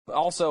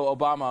Also,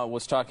 Obama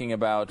was talking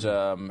about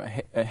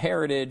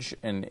heritage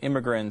and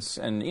immigrants,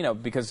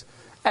 and, because,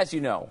 as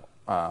you know,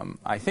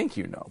 I think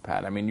you know,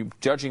 Pat,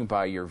 judging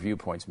by your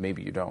viewpoints,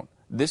 maybe you don't.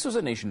 This was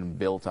a nation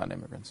built on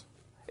immigrants.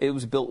 It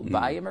was built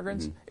by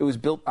immigrants. It was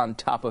built on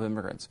top of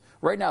immigrants.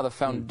 Right now, the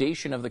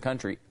foundation of the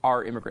country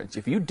are immigrants.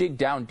 If you dig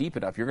down deep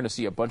enough, you're going to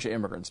see a bunch of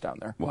immigrants down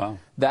there. Wow.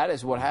 That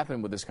is what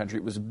happened with this country.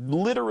 It was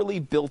literally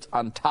built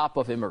on top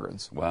of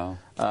immigrants. Wow.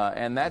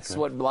 And that's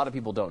what a lot of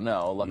people don't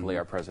know. Luckily,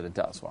 our president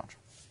does. Watch.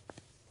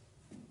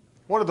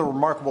 One of the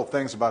remarkable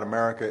things about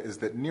America is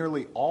that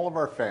nearly all of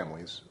our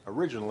families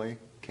originally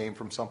came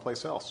from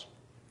someplace else.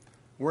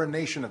 We're a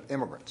nation of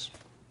immigrants.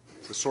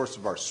 It's the source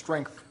of our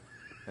strength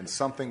and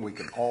something we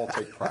can all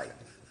take pride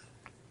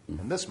in.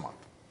 And this month,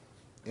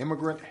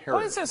 immigrant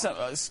heritage. Why is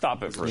that?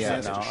 Stop it for a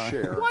second.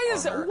 Why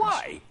is that?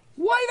 Why?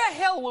 Why the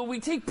hell would we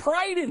take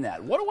pride in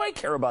that? What do I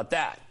care about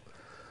that?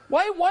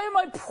 Why am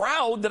I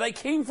proud that I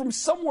came from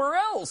somewhere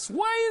else?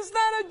 Why is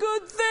that a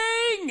good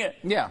thing?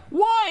 Yeah.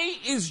 Why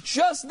is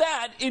just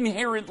that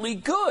inherently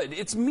good?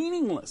 It's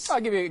meaningless. I'll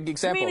give you an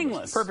example.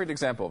 Meaningless. Perfect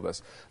example of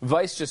this.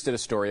 Vice just did a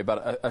story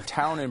about a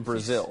town in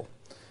Brazil.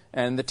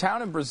 And the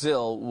town in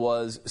Brazil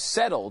was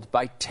settled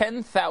by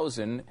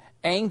 10,000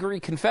 angry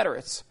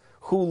Confederates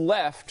who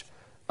left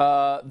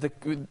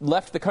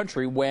the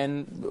country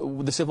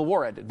when the Civil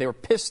War ended. They were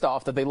pissed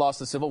off that they lost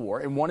the Civil War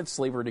and wanted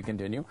slavery to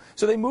continue.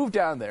 So they moved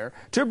down there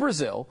to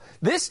Brazil.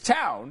 This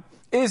town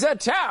is a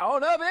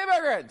town of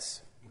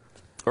immigrants.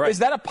 Right. Is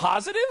that a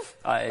positive?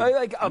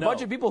 A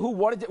bunch of people who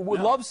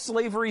loved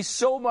slavery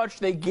so much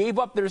they gave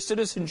up their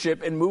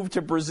citizenship and moved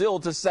to Brazil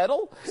to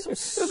settle?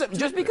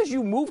 Just because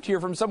you moved here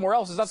from somewhere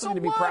else is not something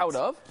to be proud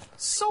of.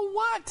 So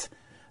what?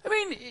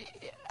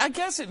 I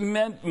guess it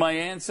meant my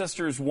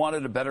ancestors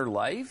wanted a better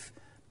life,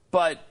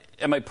 but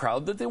am I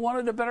proud that they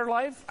wanted a better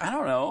life? I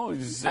don't know.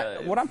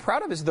 What I'm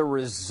proud of is the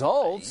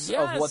results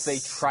of what they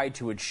tried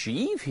to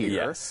achieve here.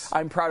 Yes.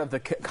 I'm proud of the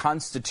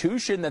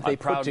Constitution that they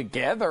put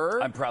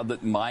together. I'm proud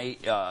that my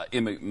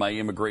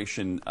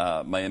immigrant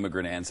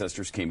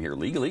ancestors came here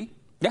legally.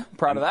 Yeah,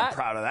 proud of that. I'm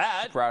proud of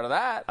that. Proud of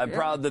that. I'm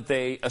proud that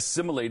they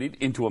assimilated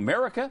into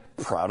America.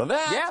 Proud of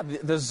that. Yeah,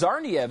 the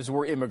Tsarnievs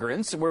were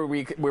immigrants. Were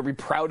we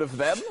proud of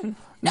them?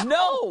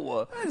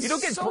 No. You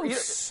don't get so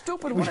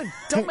stupid. What a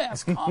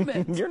dumbass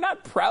comment. You're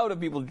not proud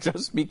of people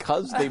just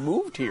because they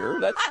moved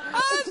here.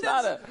 That's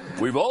not a.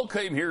 We've all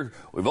come here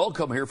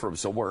from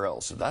somewhere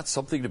else, and that's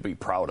something to be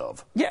proud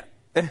of. Yeah.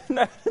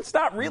 It's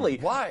not really.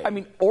 Why?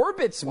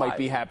 Orbits might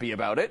be happy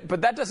about it,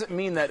 but that doesn't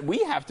mean that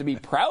we have to be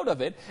proud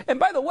of it. And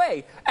by the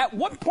way, at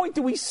what point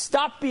do we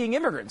stop being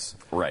immigrants?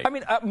 Right.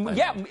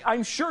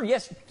 I'm sure,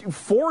 yes,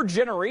 4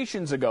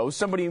 generations ago,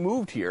 somebody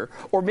moved here,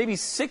 or maybe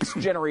 6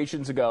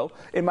 generations ago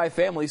in my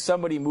family,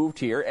 somebody moved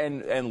here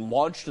and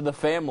launched the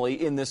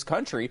family in this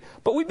country.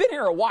 But we've been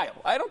here a while.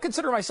 I don't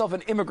consider myself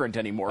an immigrant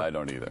anymore. I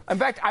don't either. In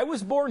fact, I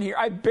was born here.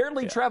 I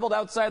barely traveled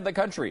outside the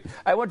country.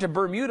 I went to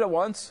Bermuda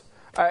once.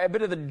 A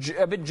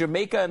bit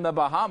Jamaica and the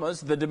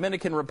Bahamas, the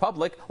Dominican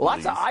Republic,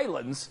 lots of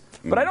islands.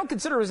 But I don't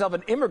consider myself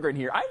an immigrant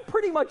here. I'm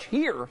pretty much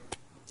here.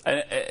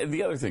 And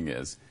the other thing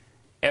is,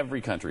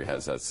 every country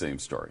has that same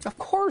story. Of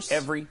course.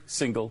 Every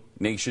single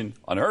nation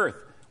on earth.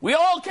 We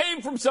all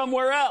came from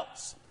somewhere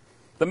else.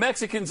 The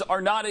Mexicans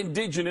are not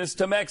indigenous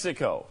to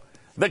Mexico.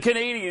 The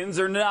Canadians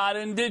are not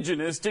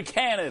indigenous to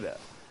Canada.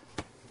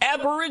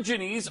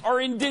 Aborigines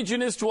are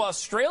indigenous to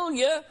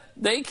Australia.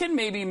 They can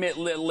maybe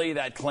lay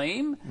that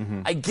claim.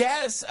 I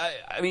guess.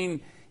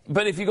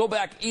 But if you go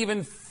back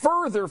even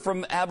further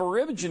from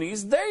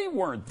Aborigines, they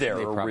weren't there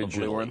originally.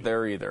 Probably weren't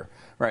there either.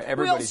 Right.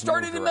 We all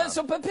started in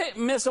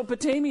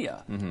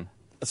Mesopotamia,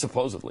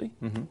 supposedly.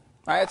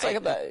 It's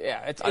like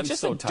it's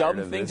just a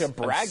dumb thing to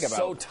brag about. I'm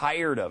so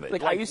tired of it.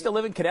 Like I used to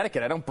live in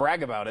Connecticut. I don't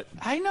brag about it.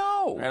 I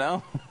know. You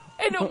know.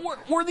 And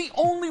we're the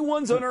only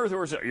ones on earth who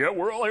are saying,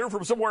 we're all here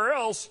from somewhere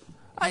else.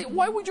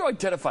 Why would you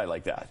identify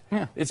like that?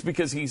 Yeah. It's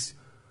because he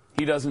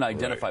doesn't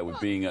identify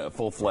with being a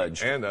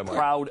full-fledged,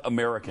 proud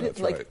American.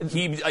 That's right.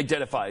 He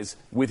identifies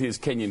with his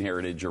Kenyan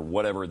heritage or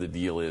whatever the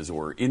deal is,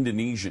 or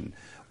Indonesian,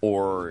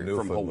 or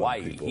from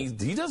Hawaii.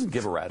 He doesn't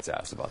give a rat's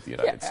ass about the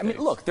United States.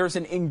 Look, there's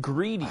an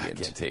ingredient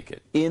I can't take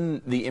it.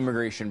 in the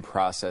immigration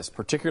process,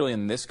 particularly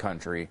in this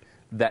country,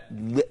 that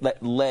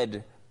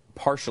led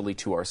partially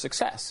to our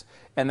success.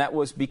 And that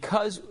was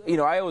because,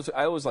 I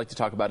always like to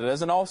talk about it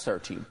as an all-star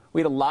team.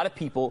 We had a lot of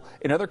people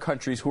in other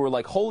countries who were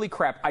like, holy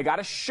crap, I got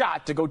a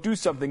shot to go do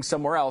something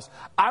somewhere else.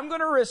 I'm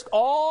going to risk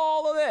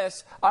all of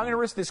this. I'm going to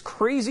risk this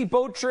crazy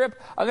boat trip.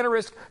 I'm going to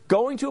risk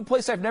going to a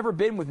place I've never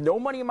been with no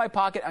money in my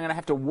pocket. I'm going to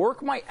have to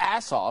work my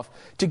ass off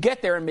to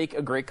get there and make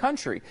a great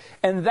country.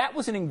 And that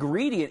was an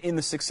ingredient in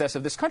the success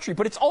of this country.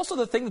 But it's also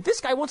the thing that this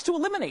guy wants to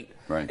eliminate.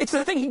 Right. It's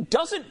the thing he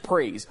doesn't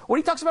praise. What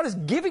he talks about is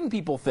giving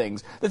people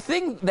things. The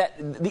thing that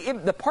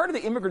the part of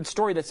the immigrant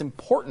story that's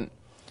important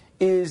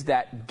is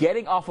that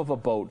getting off of a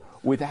boat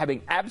with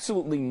having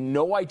absolutely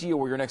no idea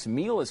where your next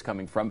meal is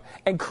coming from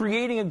and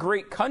creating a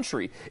great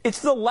country.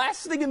 It's the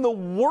last thing in the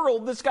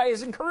world this guy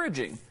is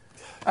encouraging.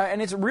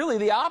 And it's really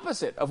the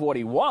opposite of what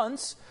he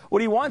wants.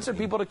 What he wants are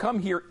people to come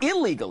here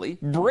illegally,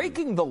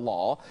 breaking the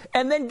law,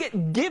 and then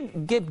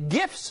give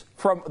gifts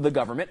from the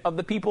government of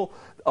the people,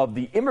 of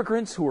the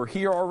immigrants who are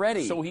here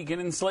already. So he can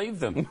enslave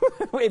them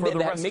for the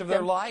rest of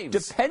their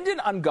lives.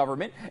 Dependent on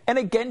government, and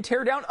again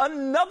tear down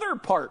another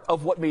part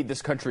of what made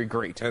this country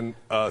great. And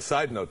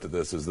side note to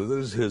this is that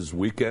this is his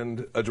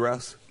weekend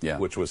address,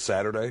 which was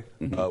Saturday,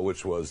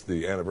 which was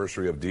the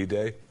anniversary of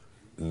D-Day.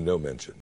 No mention.